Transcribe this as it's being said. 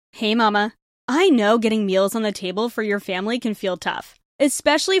Hey mama, I know getting meals on the table for your family can feel tough,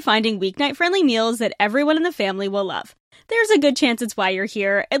 especially finding weeknight-friendly meals that everyone in the family will love. There's a good chance it's why you're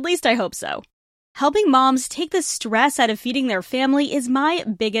here, at least I hope so. Helping moms take the stress out of feeding their family is my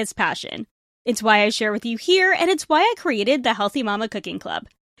biggest passion. It's why I share with you here, and it's why I created the Healthy Mama Cooking Club.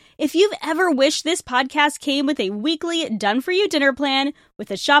 If you've ever wished this podcast came with a weekly done-for-you dinner plan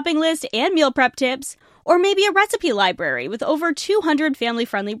with a shopping list and meal prep tips, or maybe a recipe library with over 200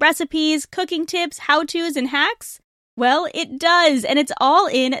 family-friendly recipes, cooking tips, how-tos, and hacks, well, it does, and it's all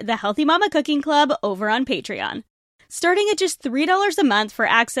in the Healthy Mama Cooking Club over on Patreon. Starting at just $3 a month for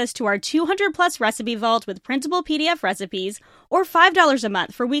access to our 200-plus recipe vault with printable PDF recipes, or $5 a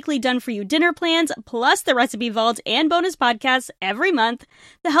month for weekly done-for-you dinner plans, plus the recipe vault and bonus podcasts every month,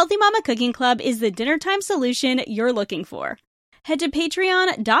 the Healthy Mama Cooking Club is the dinnertime solution you're looking for. Head to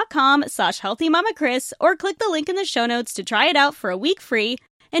patreon.com/healthymamakris or click the link in the show notes to try it out for a week free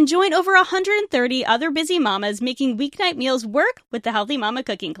and join over 130 other busy mamas making weeknight meals work with the Healthy Mama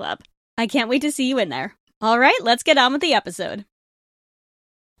Cooking Club. I can't wait to see you in there. All right, let's get on with the episode.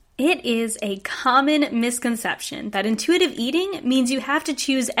 It is a common misconception that intuitive eating means you have to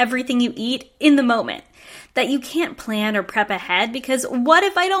choose everything you eat in the moment, that you can't plan or prep ahead because what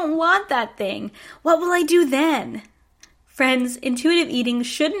if I don't want that thing? What will I do then? Friends, intuitive eating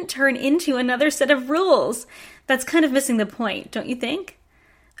shouldn't turn into another set of rules. That's kind of missing the point, don't you think?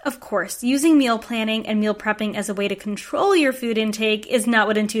 Of course, using meal planning and meal prepping as a way to control your food intake is not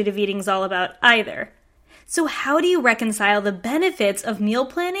what intuitive eating is all about either. So how do you reconcile the benefits of meal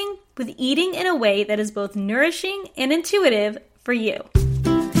planning with eating in a way that is both nourishing and intuitive for you?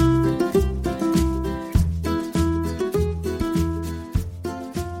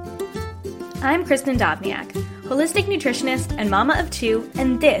 I'm Kristen Dovniak, holistic nutritionist and mama of two,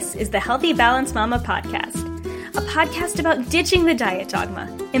 and this is the Healthy Balanced Mama podcast, a podcast about ditching the diet dogma,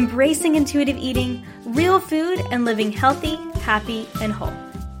 embracing intuitive eating, real food, and living healthy, happy, and whole.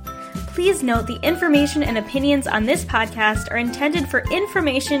 Please note the information and opinions on this podcast are intended for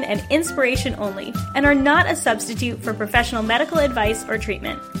information and inspiration only and are not a substitute for professional medical advice or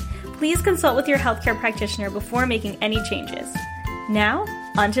treatment. Please consult with your healthcare practitioner before making any changes. Now,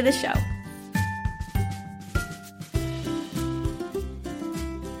 onto the show.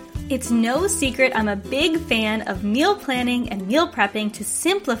 It's no secret I'm a big fan of meal planning and meal prepping to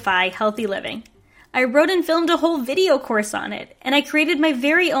simplify healthy living. I wrote and filmed a whole video course on it, and I created my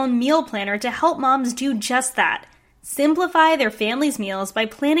very own meal planner to help moms do just that. Simplify their family's meals by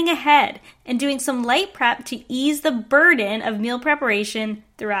planning ahead and doing some light prep to ease the burden of meal preparation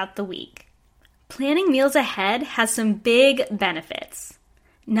throughout the week. Planning meals ahead has some big benefits.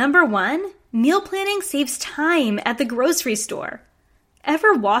 Number one, meal planning saves time at the grocery store.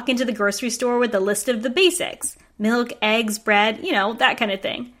 Ever walk into the grocery store with a list of the basics? Milk, eggs, bread, that kind of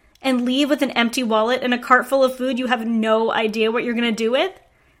thing. And leave with an empty wallet and a cart full of food you have no idea what you're going to do with?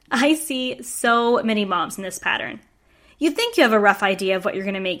 I see so many moms in this pattern. You think you have a rough idea of what you're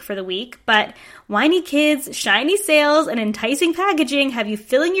going to make for the week, but whiny kids, shiny sales, and enticing packaging have you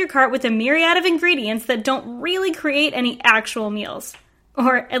filling your cart with a myriad of ingredients that don't really create any actual meals.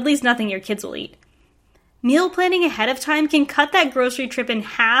 Or at least nothing your kids will eat. Meal planning ahead of time can cut that grocery trip in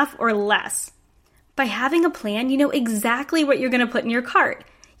half or less. By having a plan, you know exactly what you're going to put in your cart.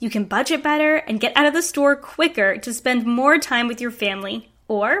 You can budget better and get out of the store quicker to spend more time with your family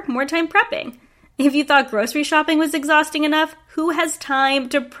or more time prepping. If you thought grocery shopping was exhausting enough, who has time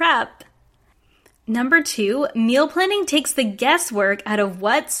to prep? Number two, meal planning takes the guesswork out of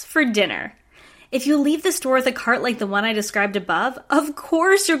what's for dinner. If you leave the store with a cart like the one I described above, of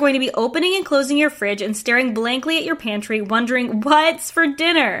course you're going to be opening and closing your fridge and staring blankly at your pantry, wondering what's for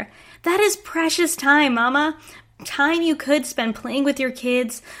dinner. That is precious time, mama. Time you could spend playing with your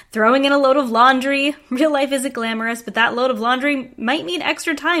kids, throwing in a load of laundry. Real life isn't glamorous, but that load of laundry might mean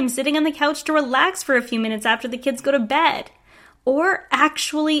extra time sitting on the couch to relax for a few minutes after the kids go to bed. Or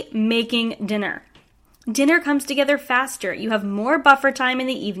actually making dinner. Dinner comes together faster. You have more buffer time in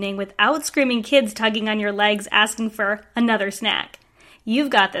the evening without screaming kids tugging on your legs asking for another snack. You've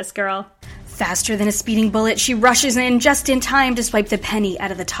got this, girl. Faster than a speeding bullet, she rushes in just in time to swipe the penny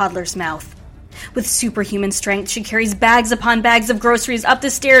out of the toddler's mouth. With superhuman strength, she carries bags upon bags of groceries up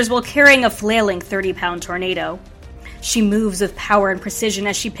the stairs while carrying a flailing 30-pound tornado. She moves with power and precision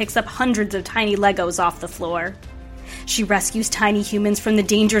as she picks up hundreds of tiny Legos off the floor. She rescues tiny humans from the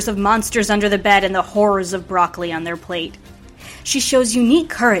dangers of monsters under the bed and the horrors of broccoli on their plate. She shows unique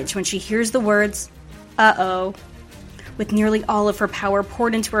courage when she hears the words, "Uh-oh." With nearly all of her power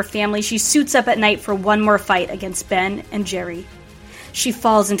poured into her family, she suits up at night for one more fight against Ben and Jerry. She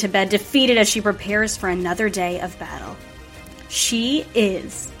falls into bed defeated as she prepares for another day of battle. She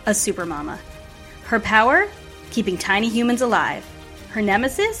is a supermama. Her power? Keeping tiny humans alive. Her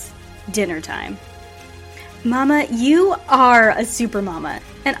nemesis? Dinner time. Mama, you are a supermama,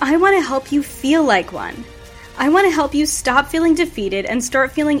 and I want to help you feel like one. I want to help you stop feeling defeated and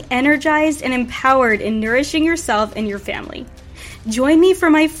start feeling energized and empowered in nourishing yourself and your family. Join me for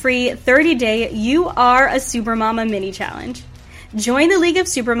my free 30-day You Are a Supermama mini challenge. Join the League of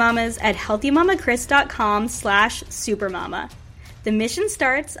Supermamas at healthymamachris.com/supermama. The mission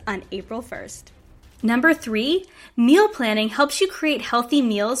starts on April 1st. Number 3, meal planning helps you create healthy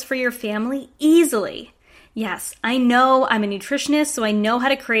meals for your family easily. Yes, I know I'm a nutritionist, so I know how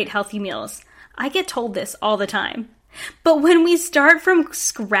to create healthy meals. I get told this all the time. But when we start from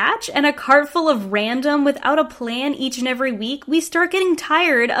scratch and a cart full of random without a plan each and every week, we start getting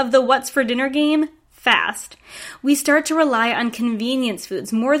tired of the what's for dinner game fast. We start to rely on convenience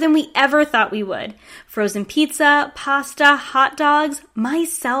foods more than we ever thought we would. Frozen pizza, pasta, hot dogs,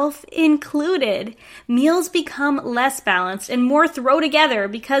 myself included. Meals become less balanced and more throw together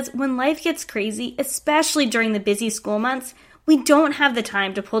because when life gets crazy, especially during the busy school months, we don't have the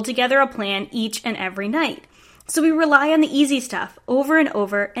time to pull together a plan each and every night. So we rely on the easy stuff over and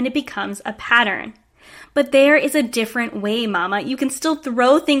over, and it becomes a pattern. But there is a different way, Mama. You can still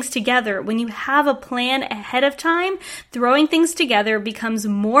throw things together. When you have a plan ahead of time, throwing things together becomes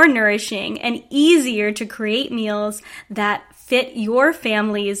more nourishing and easier to create meals that fit your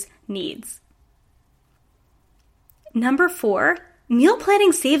family's needs. Number 4, meal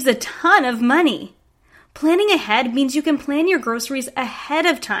planning saves a ton of money. Planning ahead means you can plan your groceries ahead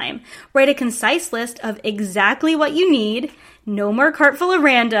of time. Write a concise list of exactly what you need. No more cart full of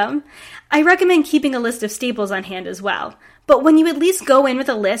random. I recommend keeping a list of staples on hand as well. But when you at least go in with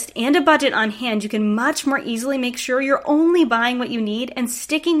a list and a budget on hand, you can much more easily make sure you're only buying what you need and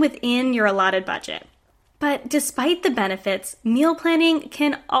sticking within your allotted budget. But despite the benefits, meal planning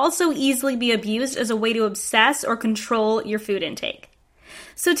can also easily be abused as a way to obsess or control your food intake.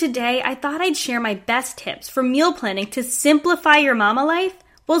 So today, I thought I'd share my best tips for meal planning to simplify your mama life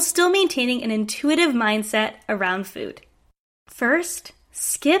while still maintaining an intuitive mindset around food. First,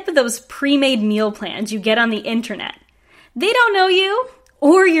 skip those pre-made meal plans you get on the internet. They don't know you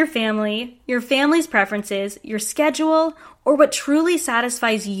or your family's preferences, your schedule, or what truly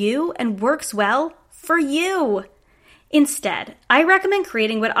satisfies you and works well for you. Instead, I recommend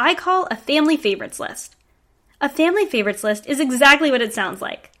creating what I call a family favorites list. A family favorites list is exactly what it sounds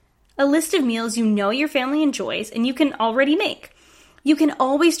like. A list of meals you know your family enjoys and you can already make. You can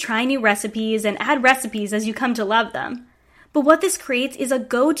always try new recipes and add recipes as you come to love them. But what this creates is a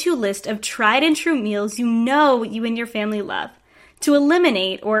go-to list of tried and true meals you know you and your family love, to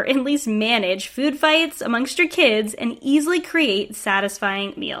eliminate or at least manage food fights amongst your kids and easily create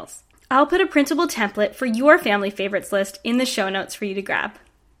satisfying meals. I'll put a printable template for your family favorites list in the show notes for you to grab.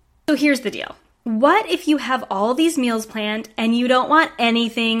 So here's the deal. What if you have all these meals planned and you don't want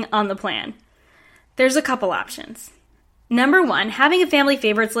anything on the plan? There's a couple options. Number 1, having a family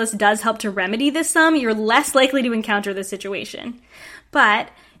favorites list does help to remedy this some. You're less likely to encounter this situation. But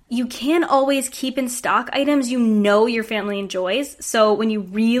you can always keep in stock items you know your family enjoys. So when you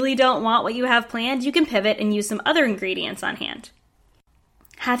really don't want what you have planned, you can pivot and use some other ingredients on hand.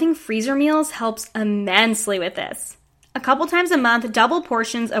 Having freezer meals helps immensely with this. A couple times a month, double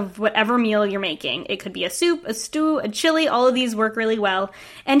portions of whatever meal you're making. It could be a soup, a stew, a chili, all of these work really well,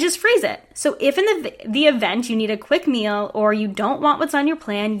 and just freeze it. So if in the event you need a quick meal or you don't want what's on your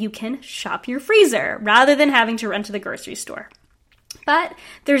plan, you can shop your freezer rather than having to run to the grocery store. But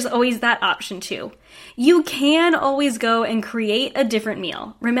there's always that option too. You can always go and create a different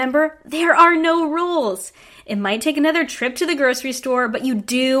meal. Remember, there are no rules. It might take another trip to the grocery store, but you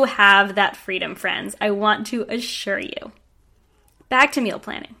do have that freedom, friends. I want to assure you. Back to meal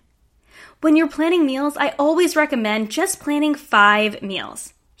planning. When you're planning meals, I always recommend just planning 5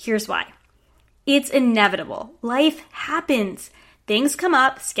 meals. Here's why. It's inevitable. Life happens. Things come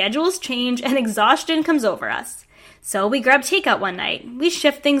up, schedules change, and exhaustion comes over us. So we grab takeout one night, we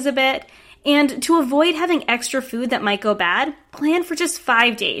shift things a bit, and to avoid having extra food that might go bad, plan for just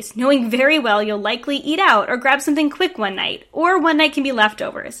 5 days, knowing very well you'll likely eat out or grab something quick one night, or one night can be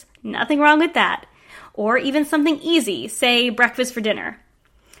leftovers. Nothing wrong with that. Or even something easy, say breakfast for dinner.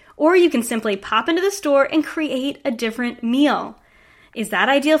 Or you can simply pop into the store and create a different meal. Is that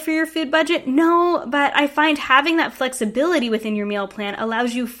ideal for your food budget? No, but I find having that flexibility within your meal plan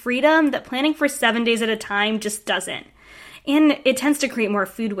allows you freedom that planning for 7 days at a time just doesn't. And it tends to create more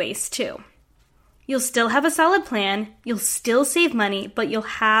food waste too. You'll still have a solid plan, you'll still save money, but you'll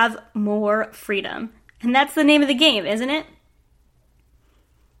have more freedom. And that's the name of the game, isn't it?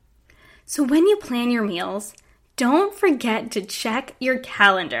 So when you plan your meals, don't forget to check your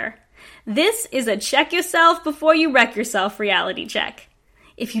calendar. This is a check yourself before you wreck yourself reality check.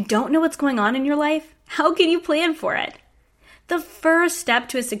 If you don't know what's going on in your life, how can you plan for it? The first step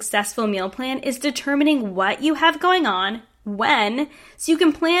to a successful meal plan is determining what you have going on, when, so you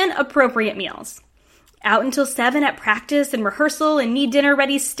can plan appropriate meals. Out until 7 at practice and rehearsal and need dinner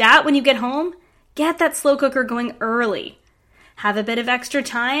ready stat when you get home? Get that slow cooker going early. Have a bit of extra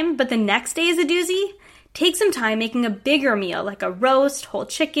time, but the next day is a doozy? Take some time making a bigger meal like a roast, whole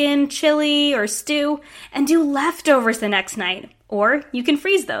chicken, chili, or stew, and do leftovers the next night. Or you can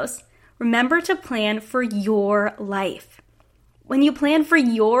freeze those. Remember to plan for your life. When you plan for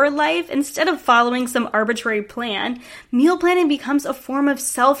your life, instead of following some arbitrary plan, meal planning becomes a form of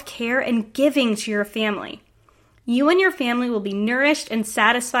self-care and giving to your family. You and your family will be nourished and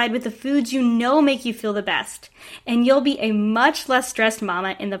satisfied with the foods you know make you feel the best, and you'll be a much less stressed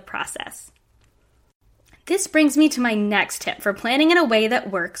mama in the process. This brings me to my next tip for planning in a way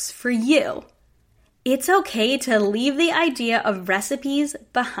that works for you. It's okay to leave the idea of recipes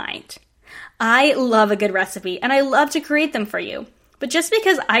behind. I love a good recipe, and I love to create them for you. But just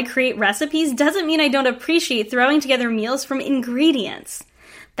because I create recipes doesn't mean I don't appreciate throwing together meals from ingredients.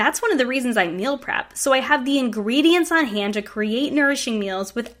 That's one of the reasons I meal prep, so I have the ingredients on hand to create nourishing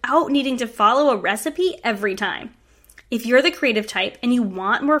meals without needing to follow a recipe every time. If you're the creative type and you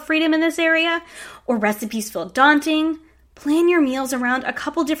want more freedom in this area, or recipes feel daunting, plan your meals around a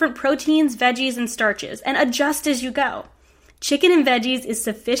couple different proteins, veggies, and starches, and adjust as you go. Chicken and veggies is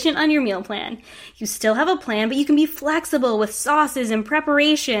sufficient on your meal plan. You still have a plan, but you can be flexible with sauces and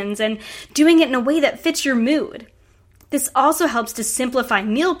preparations and doing it in a way that fits your mood. This also helps to simplify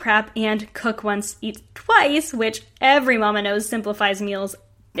meal prep and cook once, eat twice, which every mama knows simplifies meals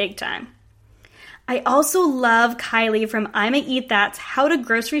big time. I also love Kylie from I'ma Eat That's How to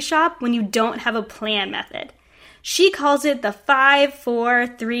Grocery Shop When You Don't Have a Plan method. She calls it the 5, 4,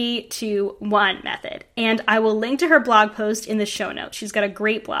 3, 2, 1 method, and I will link to her blog post in the show notes. She's got a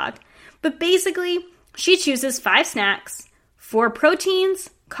great blog. But basically, she chooses 5 snacks, 4 proteins,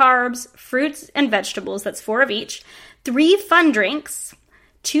 carbs, fruits, and vegetables, that's 4 of each, 3 fun drinks,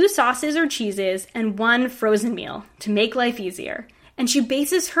 2 sauces or cheeses, and 1 frozen meal to make life easier. And she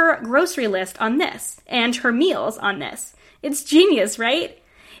bases her grocery list on this, and her meals on this. It's genius, right?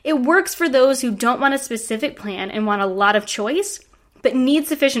 It works for those who don't want a specific plan and want a lot of choice, but need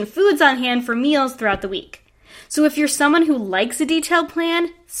sufficient foods on hand for meals throughout the week. So if you're someone who likes a detailed plan,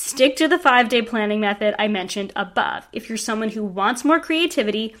 stick to the 5-day planning method I mentioned above. If you're someone who wants more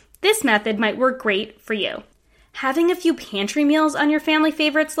creativity, this method might work great for you. Having a few pantry meals on your family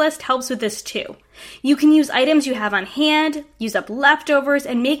favorites list helps with this too. You can use items you have on hand, use up leftovers,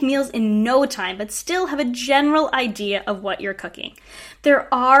 and make meals in no time, but still have a general idea of what you're cooking.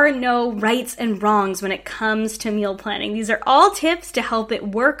 There are no rights and wrongs when it comes to meal planning. These are all tips to help it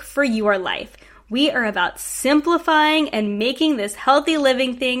work for your life. We are about simplifying and making this healthy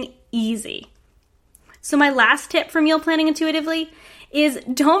living thing easy. So my last tip for meal planning intuitively is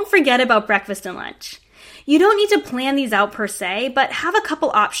don't forget about breakfast and lunch. You don't need to plan these out per se, but have a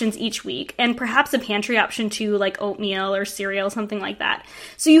couple options each week, and perhaps a pantry option too, like oatmeal or cereal, something like that.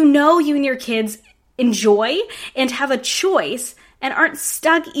 So you know you and your kids enjoy and have a choice and aren't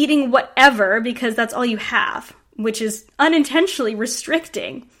stuck eating whatever because that's all you have, which is unintentionally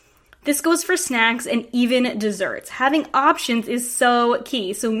restricting. This goes for snacks and even desserts. Having options is so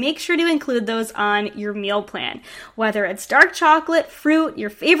key, so make sure to include those on your meal plan. Whether it's dark chocolate, fruit, your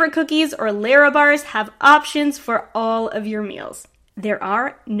favorite cookies, or Larabars, have options for all of your meals. There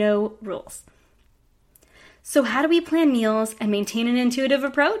are no rules. So how do we plan meals and maintain an intuitive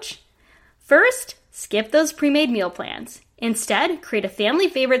approach? First, skip those pre-made meal plans. Instead, create a family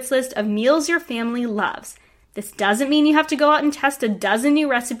favorites list of meals your family loves. This doesn't mean you have to go out and test a dozen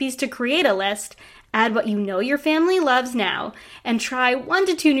new recipes to create a list. Add what you know your family loves now, and try 1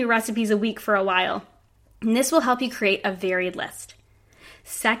 to 2 new recipes a week for a while. And this will help you create a varied list.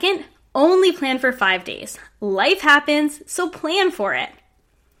 Second, only plan for 5 days. Life happens, so plan for it.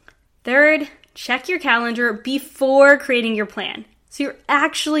 Third, check your calendar before creating your plan. So you're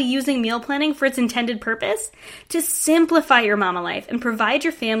actually using meal planning for its intended purpose to simplify your mama life and provide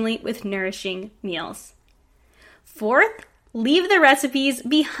your family with nourishing meals. Fourth, leave the recipes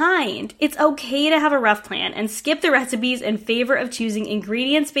behind. It's okay to have a rough plan and skip the recipes in favor of choosing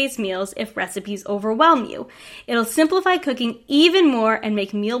ingredients-based meals if recipes overwhelm you. It'll simplify cooking even more and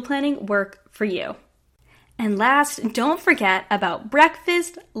make meal planning work for you. And last, don't forget about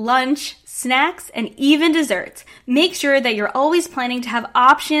breakfast, lunch, snacks, and even desserts. Make sure that you're always planning to have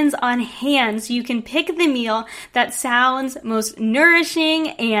options on hand so you can pick the meal that sounds most nourishing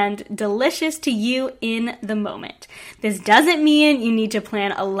and delicious to you in the moment. This doesn't mean you need to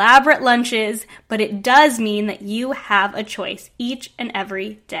plan elaborate lunches, but it does mean that you have a choice each and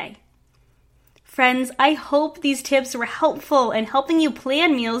every day. Friends, I hope these tips were helpful in helping you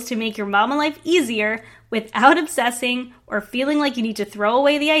plan meals to make your mama life easier without obsessing or feeling like you need to throw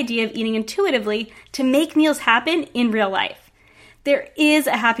away the idea of eating intuitively to make meals happen in real life. There is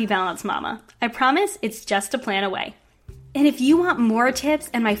a happy balance, mama. I promise it's just a plan away. And if you want more tips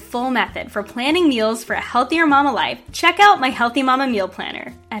and my full method for planning meals for a healthier mama life, check out my Healthy Mama Meal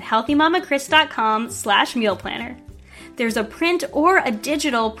Planner at healthymamakris.com/meal planner. There's a print or a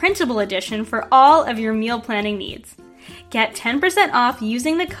digital printable edition for all of your meal planning needs. Get 10% off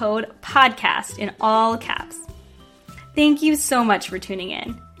using the code PODCAST in all caps. Thank you so much for tuning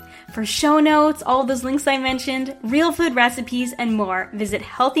in. For show notes, all those links I mentioned, real food recipes, and more, visit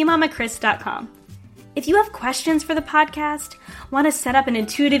healthymamakris.com. If you have questions for the podcast, want to set up an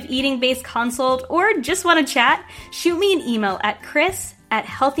intuitive eating-based consult, or just want to chat, shoot me an email at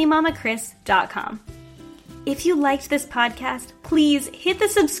chris@healthymamakris.com. If you liked this podcast, please hit the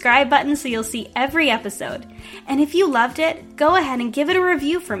subscribe button so you'll see every episode. And if you loved it, go ahead and give it a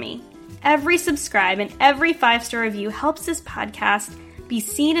review for me. Every subscribe and every 5-star review helps this podcast be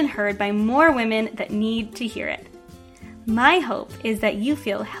seen and heard by more women that need to hear it. My hope is that you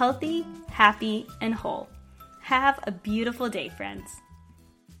feel healthy, happy, and whole. Have a beautiful day, friends.